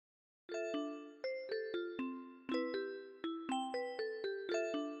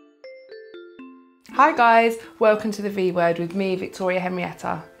Hi guys, welcome to the V Word with me, Victoria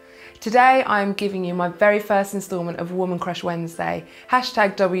Henrietta. Today I'm giving you my very first instalment of Woman Crush Wednesday,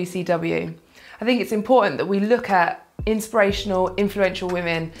 #WCW. I think it's important that we look at inspirational, influential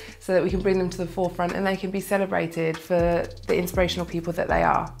women so that we can bring them to the forefront and they can be celebrated for the inspirational people that they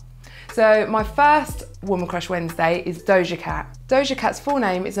are. So my first Woman Crush Wednesday is Doja Cat. Doja Cat's full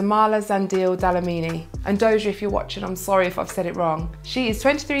name is Amala Zandil Dalamini. And Doja, if you're watching, I'm sorry if I've said it wrong. She is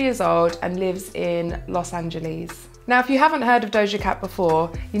 23 years old and lives in Los Angeles. Now, if you haven't heard of Doja Cat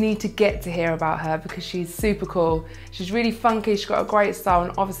before, you need to get to hear about her because she's super cool. She's really funky, she's got a great style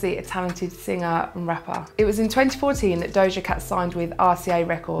and obviously a talented singer and rapper. It was in 2014 that Doja Cat signed with RCA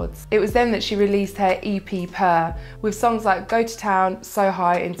Records. It was then that she released her EP Purr with songs like Go to Town, So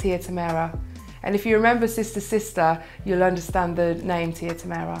High and Tia Tamera. And if you remember Sister Sister, you'll understand the name Tia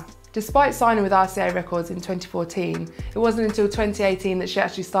Tamera. Despite signing with RCA Records in 2014, it wasn't until 2018 that she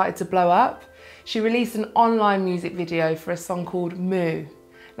actually started to blow up. She released an online music video for a song called Moo.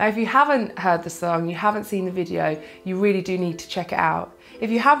 Now, if you haven't heard the song, you haven't seen the video, you really do need to check it out. If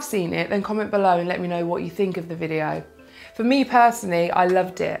you have seen it, then comment below and let me know what you think of the video. For me personally, I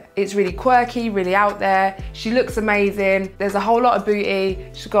loved it. It's really quirky, really out there. She looks amazing. There's a whole lot of booty.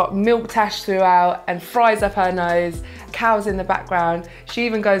 She's got milk tash throughout and fries up her nose, cows in the background. She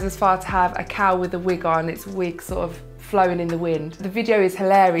even goes as far to have a cow with a wig on, its wig sort of flowing in the wind. The video is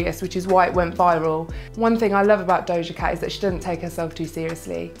hilarious, which is why it went viral. One thing I love about Doja Cat is that she doesn't take herself too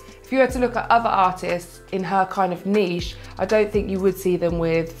seriously. If you were to look at other artists in her kind of niche, I don't think you would see them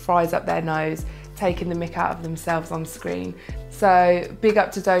with fries up their nose, taking the mick out of themselves on screen. So big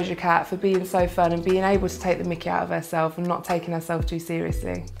up to Doja Cat for being so fun and being able to take the mickey out of herself and not taking herself too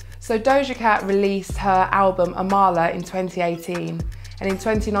seriously. So Doja Cat released her album Amala in 2018. And in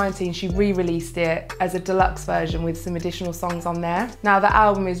 2019, she re-released it as a deluxe version with some additional songs on there. Now, the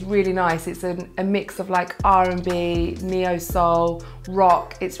album is really nice. It's a mix of like R&B, neo-soul,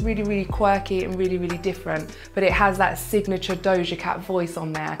 rock. It's really, really quirky and really, really different, but it has that signature Doja Cat voice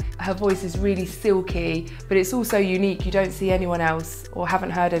on there. Her voice is really silky, but it's also unique. You don't see anyone else or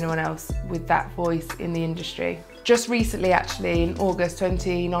haven't heard anyone else with that voice in the industry. Just recently, actually, in August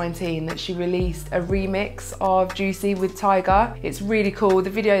 2019, that she released a remix of Juicy with Tyga. It's really cool, the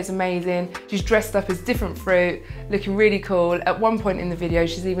video is amazing. She's dressed up as different fruit, looking really cool. At one point in the video,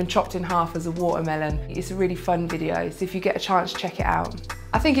 she's even chopped in half as a watermelon. It's a really fun video, so if you get a chance, check it out.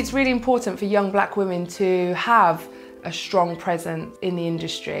 I think it's really important for young black women to have a strong presence in the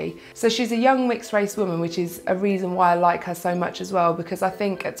industry. So she's a young mixed race woman, which is a reason why I like her so much as well, because I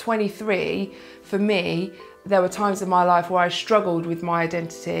think at 23, for me, there were times in my life where I struggled with my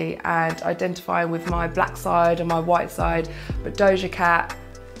identity and identifying with my black side and my white side, but Doja Cat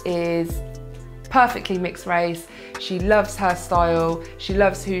is perfectly mixed race. She loves her style, she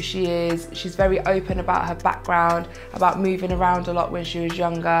loves who she is, she's very open about her background, about moving around a lot when she was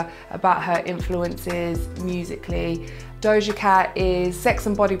younger, about her influences musically. Doja Cat is sex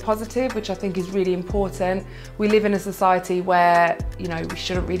and body positive, which I think is really important. We live in a society where, you know, we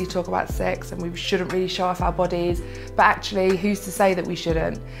shouldn't really talk about sex and we shouldn't really show off our bodies, but actually, who's to say that we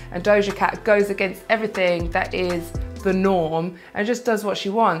shouldn't? And Doja Cat goes against everything that is the norm and just does what she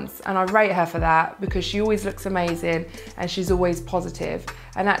wants, and I rate her for that because she always looks amazing and she's always positive.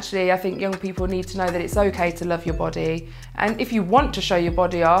 And actually, I think young people need to know that it's okay to love your body, and if you want to show your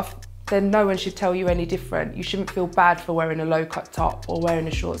body off, then no one should tell you any different. You shouldn't feel bad for wearing a low-cut top or wearing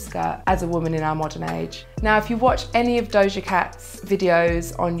a short skirt as a woman in our modern age. Now, if you watch any of Doja Cat's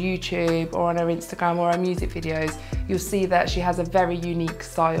videos on YouTube or on her Instagram or her music videos, you'll see that she has a very unique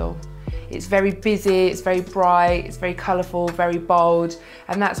style. It's very busy, it's very bright, it's very colourful, very bold,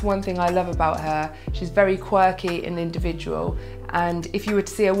 and that's one thing I love about her. She's very quirky and individual, and if you were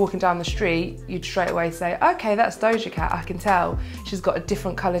to see her walking down the street, you'd straight away say, okay, that's Doja Cat, I can tell. She's got a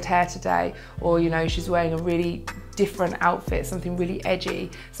different coloured hair today, or you know, she's wearing a really different outfit, something really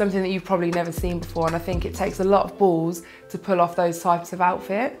edgy, something that you've probably never seen before, and I think it takes a lot of balls to pull off those types of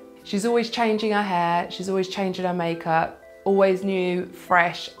outfit. She's always changing her hair, she's always changing her makeup, always new,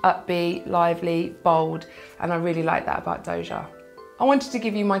 fresh, upbeat, lively, bold, and I really like that about Doja. I wanted to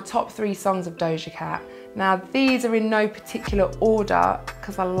give you my top 3 songs of Doja Cat. Now, these are in no particular order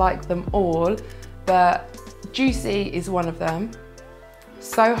because I like them all, but Juicy is one of them,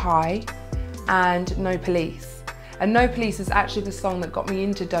 So High, and No Police. And No Police is actually the song that got me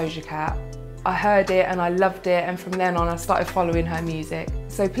into Doja Cat. I heard it and I loved it, and from then on I started following her music.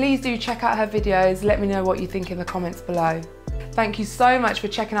 So please do check out her videos, let me know what you think in the comments below. Thank you so much for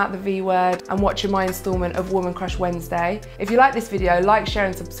checking out the V Word and watching my instalment of Woman Crush Wednesday. If you like this video, like, share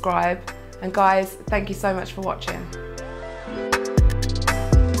and subscribe. And guys, thank you so much for watching.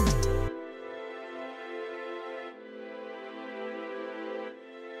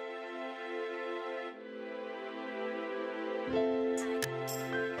 you.